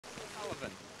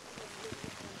Sullivan.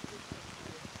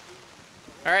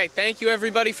 All right, thank you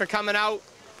everybody for coming out.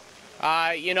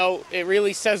 You know, it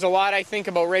really says a lot, I think,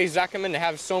 about Ray Zuckerman to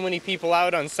have so many people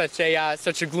out on such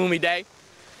a gloomy day.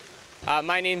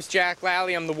 My name's Jack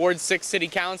Lally. I'm the Ward 6 City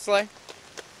Councilor.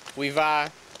 We were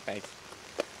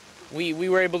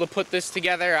able to put this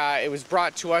together. It was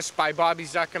brought to us by Bobby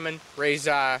Zuckerman,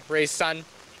 Ray's son,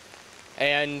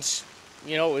 and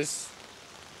you know, it was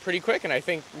pretty quick and I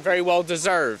think very well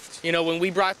deserved. You know, when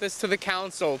we brought this to the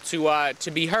council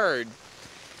to be heard,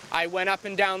 I went up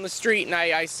and down the street and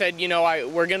I said, you know,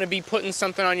 we're going to be putting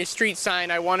something on your street sign.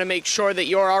 I want to make sure that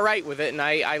you're all right with it. And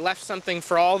I left something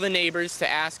for all the neighbors to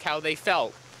ask how they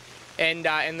felt. And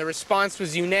the response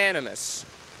was unanimous.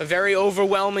 A very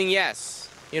overwhelming yes.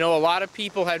 You know, a lot of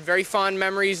people had very fond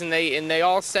memories and they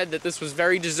all said that this was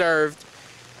very deserved.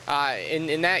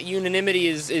 And that unanimity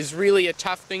is really a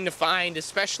tough thing to find,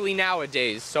 especially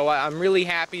nowadays. So I'm really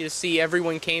happy to see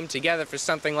everyone came together for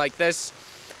something like this.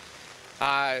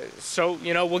 So,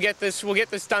 you know, we'll get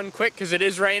this done quick because it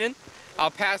is raining.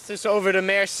 I'll pass this over to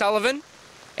Mayor Sullivan,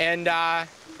 and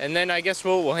then I guess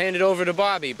we'll hand it over to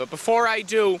Bobby. But before I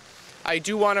do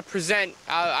want to present,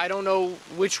 I don't know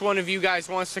which one of you guys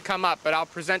wants to come up, but I'll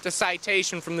present a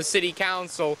citation from the City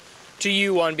Council to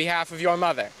you on behalf of your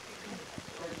mother.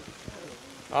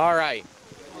 All right.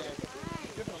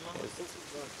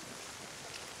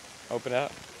 Open it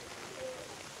up.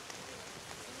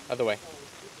 Other way.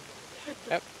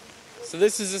 Yep. So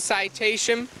this is a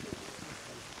citation.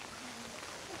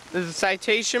 This is a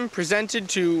citation presented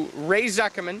to Ray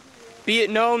Zuckerman. Be it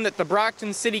known that the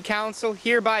Brockton City Council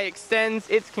hereby extends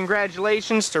its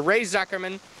congratulations to Ray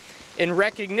Zuckerman in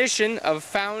recognition of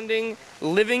founding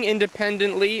Living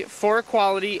Independently for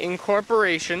Equality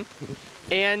Incorporation.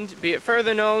 And be it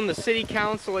further known, the City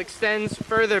Council extends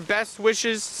further best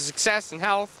wishes to success and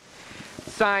health.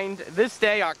 Signed this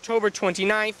day, October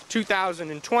 29th,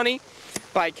 2020.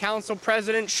 By Council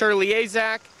President Shirley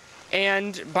Azak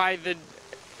and by the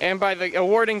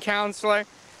awarding counselor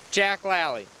Jack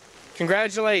Lally.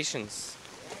 Congratulations.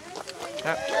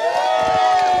 Yep.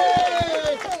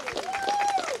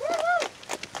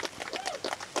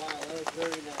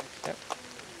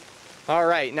 All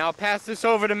right, now I'll pass this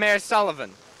over to Mayor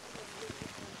Sullivan.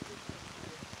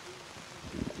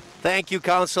 Thank you,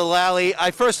 Councilor Lally.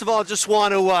 I first of all just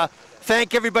want to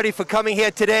thank everybody for coming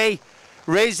here today.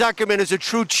 Ray Zuckerman is a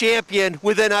true champion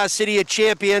within our city of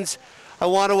champions. I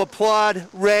want to applaud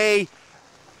Ray,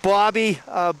 Bobby.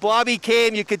 Bobby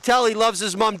came, you could tell he loves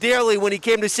his mom dearly when he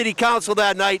came to City Council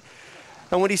that night.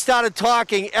 And when he started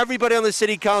talking, everybody on the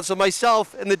City Council,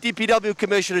 myself and the DPW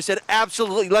Commissioner said,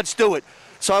 absolutely, let's do it.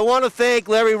 So I want to thank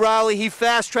Larry Rowley. He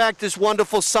fast-tracked this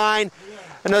wonderful sign.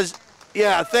 And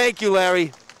yeah, thank you,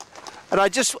 Larry. And I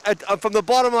just, from the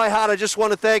bottom of my heart, I just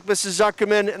want to thank Mrs.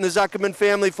 Zuckerman and the Zuckerman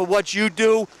family for what you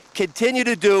do, continue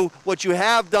to do, what you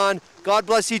have done. God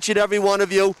bless each and every one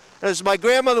of you. And as my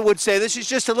grandmother would say, this is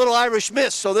just a little Irish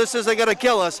miss, so this isn't going to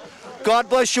kill us. God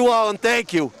bless you all, and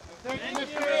thank you. Thank you,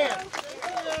 Mr. Mayor.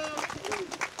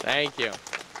 Thank you.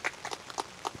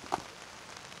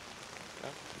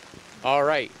 All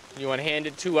right, you want to hand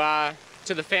it to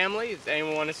the family? Does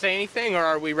anyone want to say anything, or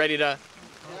are we ready to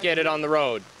get it on the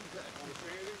road?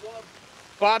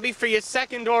 Bobby, for your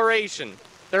second oration.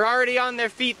 They're already on their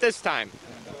feet this time.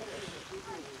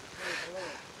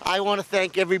 I want to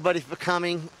thank everybody for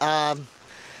coming. On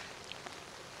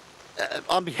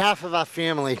behalf of our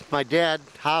family, my dad,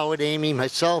 Howard, Amy,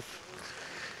 myself,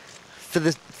 for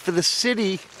the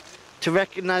city to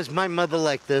recognize my mother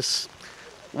like this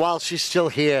while she's still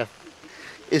here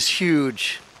is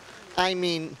huge. I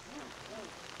mean,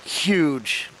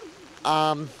 huge.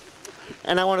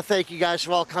 And I want to thank you guys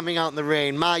for all coming out in the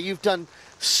rain. Ma, you've done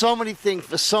so many things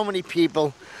for so many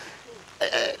people.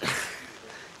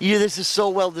 This is so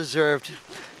well deserved.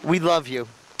 We love you.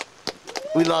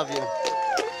 We love you.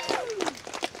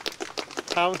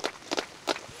 Howard?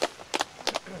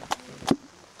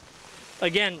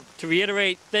 Again, to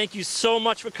reiterate, thank you so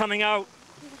much for coming out.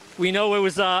 We know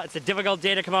it's a difficult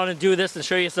day to come out and do this and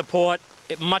show your support.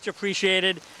 Much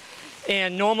appreciated.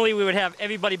 And normally we would have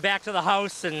everybody back to the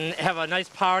house and have a nice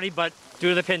party, but due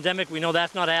to the pandemic, we know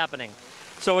that's not happening.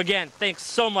 So again, thanks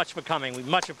so much for coming. We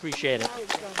much appreciate it.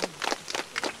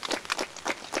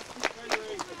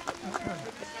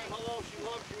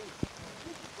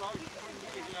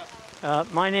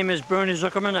 My name is Bernie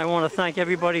Zuckerman. I want to thank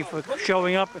everybody for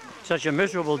showing up such a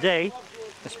miserable day,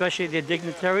 especially the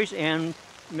dignitaries and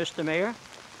Mr. Mayor.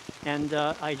 And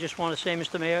I just want to say,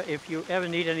 Mr. Mayor, if you ever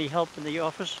need any help in the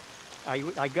office,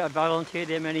 I got volunteered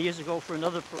there many years ago for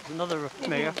another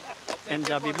mayor. and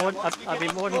I'll be more. I'll be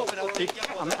more than.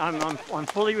 I'm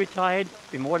fully retired.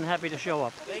 Be more than happy to show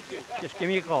up. Thank you. Just give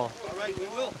me a call. All right, we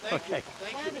will. Thank you. Okay.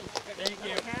 Thank you. Thank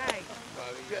you. Okay.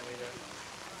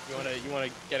 You wanna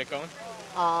get it going?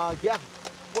 Yeah.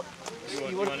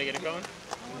 You wanna get it going?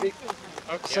 Okay.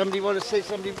 Somebody want to say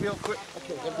something real quick?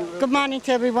 Okay, Good morning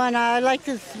to everyone.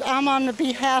 I'm on the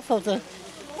behalf of the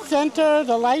center,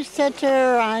 the Life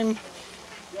Center. I'm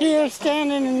here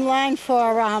standing in line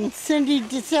for Cindy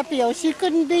DiCipio. She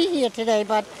couldn't be here today,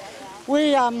 but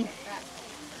we are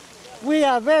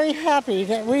very happy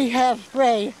that we have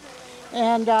Ray,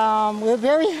 and we're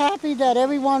very happy that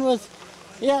everyone was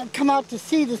come out to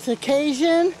see this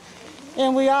occasion,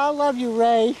 and we all love you,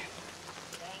 Ray.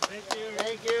 Thank you.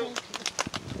 Thank you.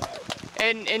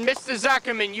 And Mr.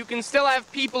 Zuckerman, you can still have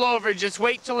people over. Just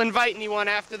wait till invite anyone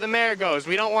after the mayor goes.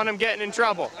 We don't want them getting in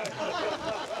trouble.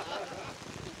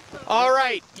 All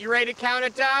right, you ready to count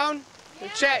it down?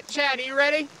 Chad, are you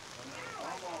ready?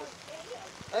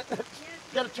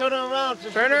 Gotta turn her around.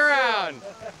 Turn around.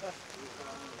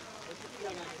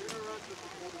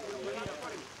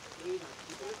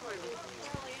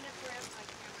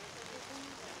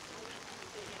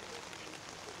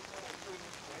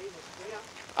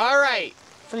 All right,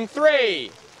 from 3,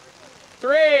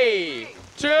 2,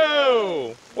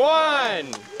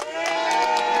 1.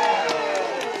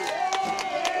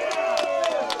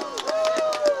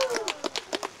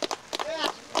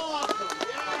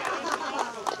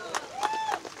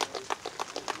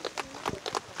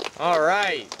 All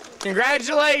right,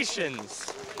 congratulations.